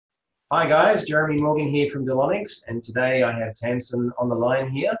Hi guys, Jeremy Morgan here from Delonix, and today I have Tamsin on the line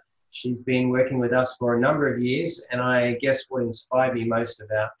here. She's been working with us for a number of years, and I guess what inspired me most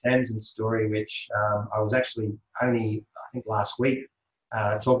about Tamsin's story, which I was actually only, I think last week,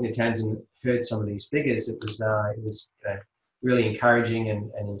 talking to Tamsin, heard some of these figures. It was really encouraging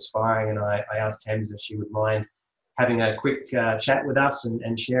and inspiring, and I asked Tamsin if she would mind having a quick chat with us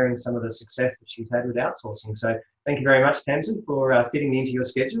and sharing some of the success that she's had with outsourcing. So thank you very much, Tamsin, for fitting me into your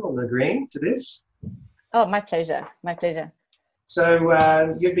schedule and agreeing to this. Oh, my pleasure. My pleasure.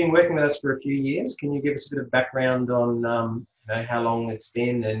 So you've been working with us for a few years. Can you give us a bit of background on how long it's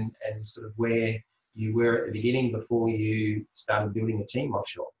been and sort of where you were at the beginning before you started building a team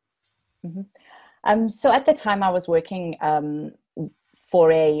offshore? Mm-hmm. So at the time I was working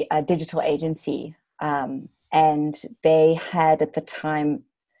for a digital agency, and they had at the time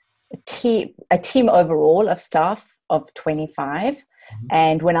a team overall of staff of 25. Mm-hmm.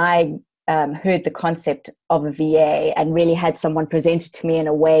 And when I heard the concept of a VA and really had someone present it to me in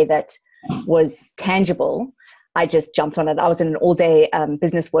a way that was tangible, I just jumped on it. I was in an all-day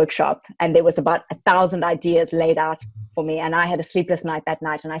business workshop, and there was about 1,000 ideas laid out for me. And I had a sleepless night that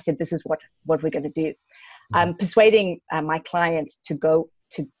night, and I said, this is what we're going to do. Persuading my clients to go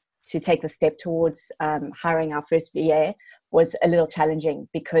to take the step towards hiring our first VA was a little challenging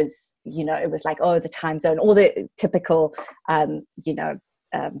because, it was like, oh, the time zone, all the typical,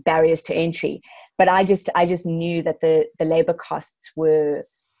 barriers to entry. But I just knew that the labor costs were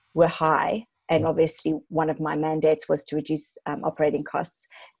high. And obviously one of my mandates was to reduce operating costs.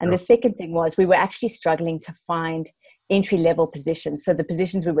 And the second thing was we were actually struggling to find entry-level positions. So the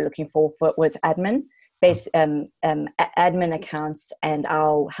positions we were looking for was admin, admin accounts, and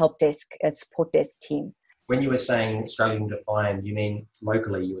our help desk, support desk team. When you were saying struggling to find, you mean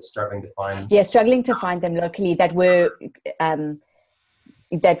locally you were struggling to find? Yeah, struggling to find them locally that were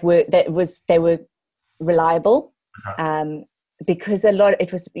reliable. Because a lot,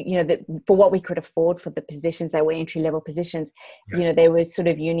 it was, for what we could afford for the positions that were entry-level positions, they were sort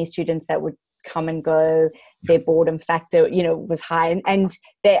of uni students that would come and go. Their boredom factor, was high. And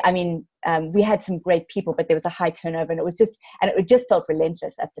we had some great people, but there was a high turnover, and it just felt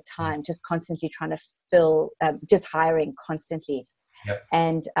relentless at the time, just constantly trying to fill, just hiring constantly. Yep.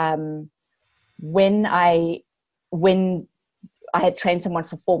 And when I had trained someone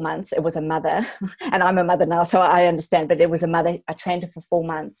for 4 months. It was a mother, and I'm a mother now, so I understand, but it was a mother. I trained her for 4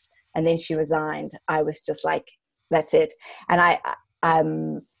 months, and then she resigned. I was just like, that's it. And I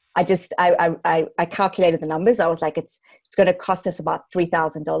calculated the numbers. I was like, it's going to cost us about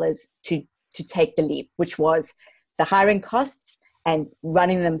 $3,000 to take the leap, which was the hiring costs and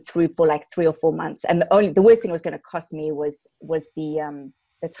running them through for like 3 or 4 months. And the worst thing it was going to cost me was the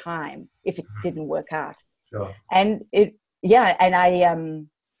time if it didn't work out. Sure. And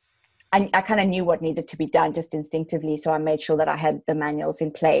I kind of knew what needed to be done just instinctively. So I made sure that I had the manuals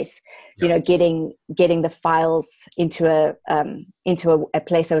in place, getting the files into a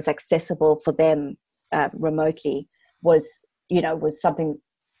place that was accessible for them remotely was something,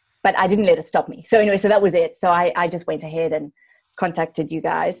 but I didn't let it stop me. So anyway, so that was it. So I just went ahead and contacted you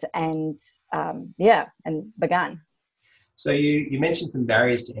guys and began. So you mentioned some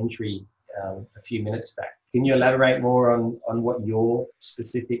barriers to entry a few minutes back. Can you elaborate more on what your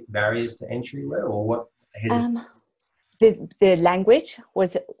specific barriers to entry were, or what has the language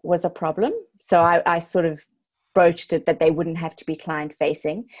was a problem. So I sort of broached it that they wouldn't have to be client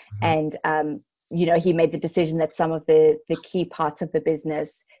facing. Mm-hmm. And he made the decision that some of the key parts of the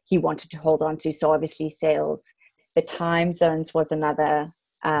business he wanted to hold on to. So obviously sales, the time zones was another,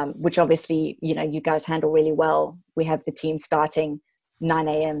 which obviously you guys handle really well. We have the team starting 9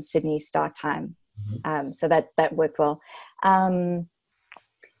 a.m. Sydney start time. So that worked well. That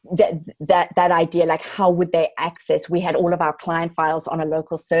idea, like how would they access? We had all of our client files on a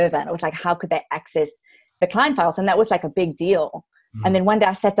local server, and it was like, how could they access the client files? And that was like a big deal. And then one day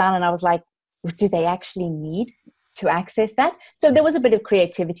I sat down and I was like, do they actually need to access that? So there was a bit of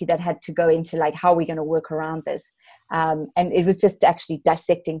creativity that had to go into like, how are we going to work around this? And it was just actually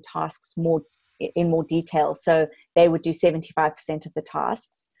dissecting tasks in more detail. So they would do 75% of the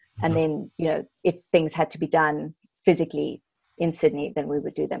tasks. And then, if things had to be done physically in Sydney, then we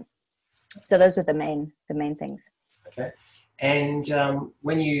would do them. So those are the main things. Okay. And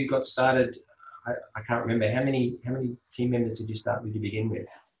when you got started, I can't remember, how many team members did you start with to begin with?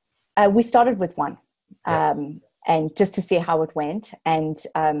 We started with one, and just to see how it went. And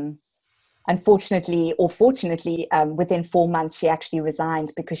unfortunately, or fortunately, within 4 months, she actually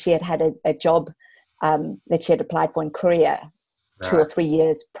resigned because she had a job that she had applied for in Korea 2 or 3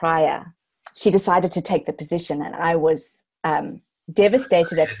 years prior. She decided to take the position, and I was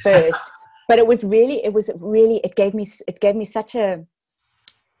devastated at first, but it gave me such a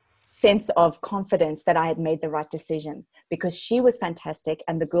sense of confidence that I had made the right decision, because she was fantastic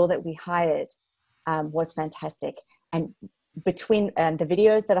and the girl that we hired was fantastic. And between the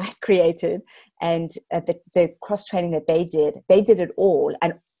videos that I had created and the cross training that they did it all.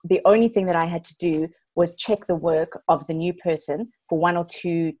 And the only thing that I had to do was check the work of the new person for 1 or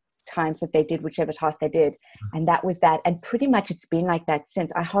 2 times that they did whichever task they did, and that was that. And pretty much it's been like that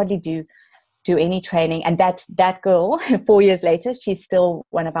since. I hardly do any training, and that girl 4 years later, she's still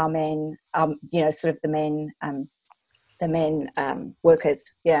one of our main sort of the main workers.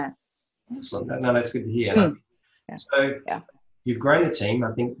 Yeah. Excellent. No, that's good to hear. Yeah. So yeah. You've grown the team.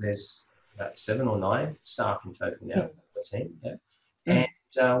 I think there's about 7 or 9 staff in total now for the team. Yeah. And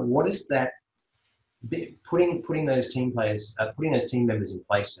what is that? Putting those team members in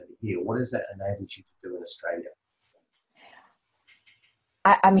place over here, what has that enabled you to do in Australia?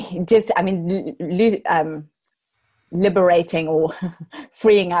 Liberating or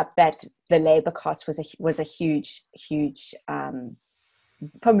freeing up the labor cost was a huge,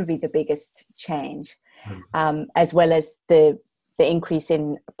 probably the biggest change, as well as the increase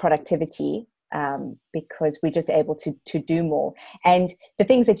in productivity, because we're just able to do more. And the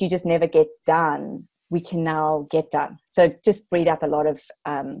things that you just never get done, we can now get done. So it's just freed up a lot of,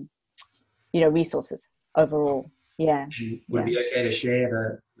 resources overall. Yeah. Would it be okay to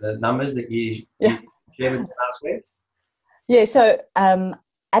share the numbers that you shared with us with? Yeah. So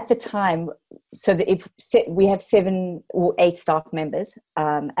at the time, we have 7 or 8 staff members,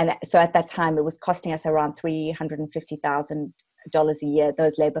 and so at that time it was costing us around $350,000 a year,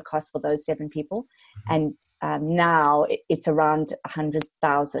 those labor costs for those 7 people, and now it's around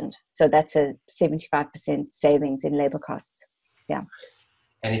 $100,000. So that's a 75% savings in labor costs. Yeah.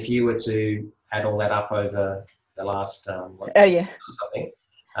 And if you were to add all that up over the last something.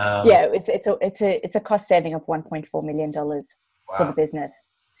 It's a cost saving of $1.4 million for the business.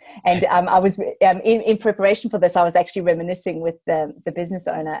 And I was in preparation for this, I was actually reminiscing with the business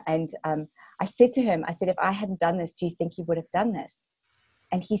owner, and I said to him, if I hadn't done this, do you think you would have done this?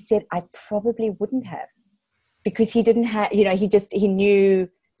 And he said, I probably wouldn't have, because he didn't have, he knew,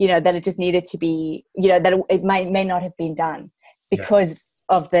 that it just needed to be, that it may not have been done because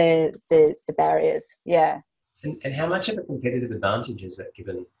of the barriers. Yeah. And how much of a competitive advantage is that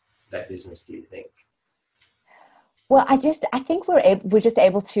given that business, do you think? Well, I think we're just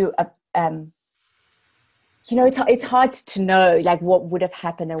able to, it's hard to know like what would have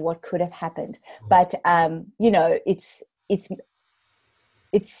happened and what could have happened, but it's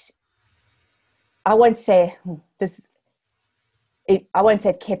I won't say this. I won't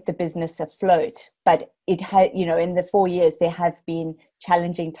say it kept the business afloat, but it had, in the 4 years there have been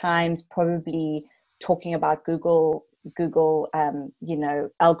challenging times, probably talking about Google,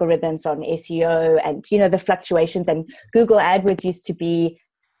 algorithms on SEO and, the fluctuations, and Google AdWords used to be,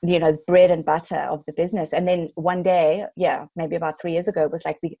 bread and butter of the business. And then one day, maybe about 3 years ago, it was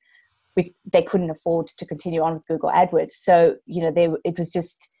like they couldn't afford to continue on with Google AdWords. So,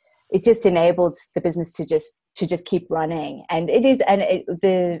 it just enabled the business to just keep running. And it is, and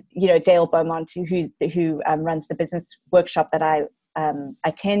Dale Beaumont, who runs the business workshop that I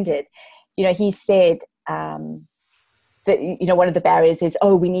attended, he said, that one of the barriers is,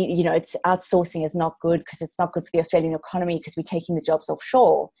 we need, it's outsourcing is not good because it's not good for the Australian economy because we're taking the jobs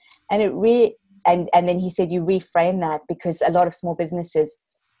offshore. And and then he said you reframe that, because a lot of small businesses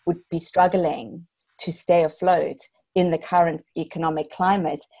would be struggling to stay afloat in the current economic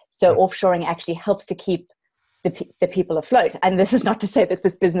climate. So offshoring actually helps to keep the people afloat. And this is not to say that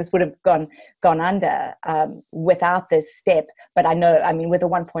this business would have gone under without this step, but with a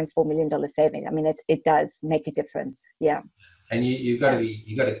 $1.4 million saving, it does make a difference. Yeah. And you've got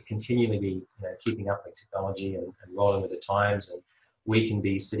to continually be keeping up with technology and rolling with the times. And we can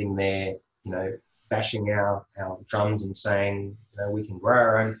be sitting there, bashing our drums and saying, we can grow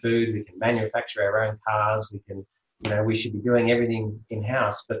our own food, we can manufacture our own cars, we can, we should be doing everything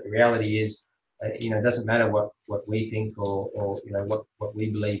in-house. But the reality is, it doesn't matter what we think or what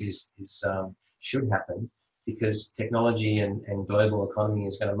we believe is should happen, because technology and global economy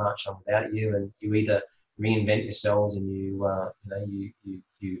is going to march on without you, and you either reinvent yourselves and you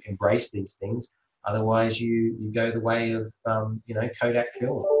embrace these things. Otherwise, you go the way of Kodak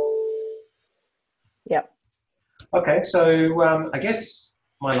film. Yeah. Okay, so I guess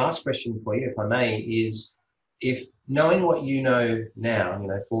my last question for you, if I may, is if knowing what you know now,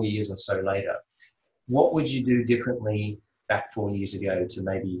 4 years or so later, what would you do differently back 4 years ago to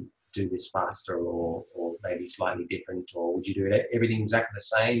maybe do this faster or maybe slightly different? Or would you do everything exactly the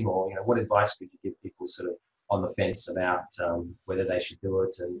same? Or, what advice would you give people sort of on the fence about whether they should do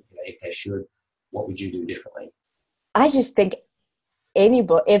it, and if they should, what would you do differently? I just think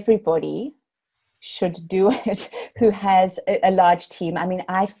everybody should do it who has a large team. I mean,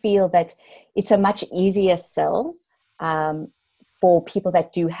 I feel that it's a much easier sell for people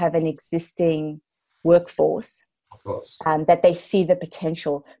that do have an existing workforce. Of course. That they see the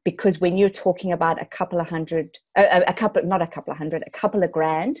potential, because when you're talking about a couple of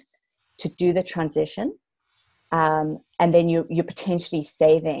grand to do the transition, and then you're potentially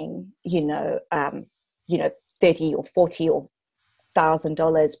saving, 30 or 40 or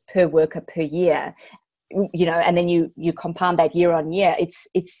 $1,000 per worker per year, and then you compound that year on year.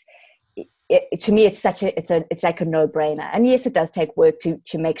 To me, it's like a no-brainer. And yes, it does take work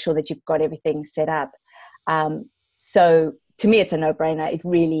to make sure that you've got everything set up. So to me, it's a no-brainer. It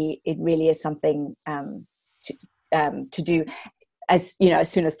really is something to do as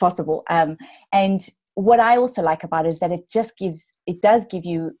soon as possible. And what I also like about it is that it does give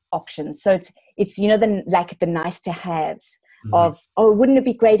you options. So it's the nice to haves of, oh, wouldn't it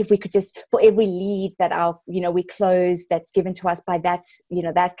be great if we could just, for every lead that we close that's given to us by that,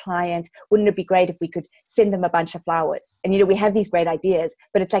 that client, wouldn't it be great if we could send them a bunch of flowers? And, we have these great ideas,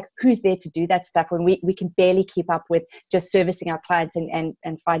 but it's like, who's there to do that stuff when we can barely keep up with just servicing our clients and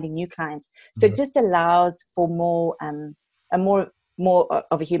finding new clients? So it just allows for more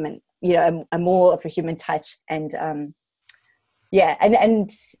of a human, a more of a human touch. And, so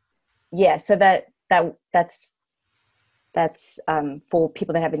that's for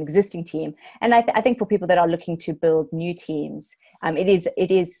people that have an existing team. And I think for people that are looking to build new teams,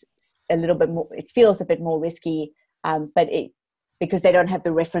 it is a little bit more, it feels a bit more risky, because they don't have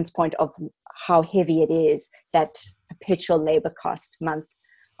the reference point of how heavy it is, that perpetual labor cost month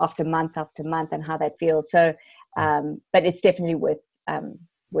after month after month, and how that feels. So, but it's definitely worth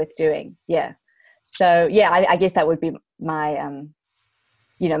doing. Yeah. So I guess that would be my,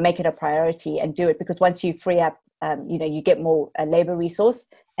 make it a priority and do it, because once you free up, you get more labor resource,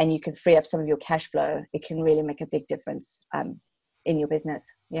 and you can free up some of your cash flow. It can really make a big difference in your business.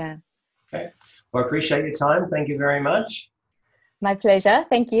 Yeah. Okay. Well, I appreciate your time. Thank you very much. My pleasure.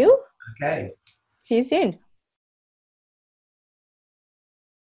 Thank you. Okay. See you soon.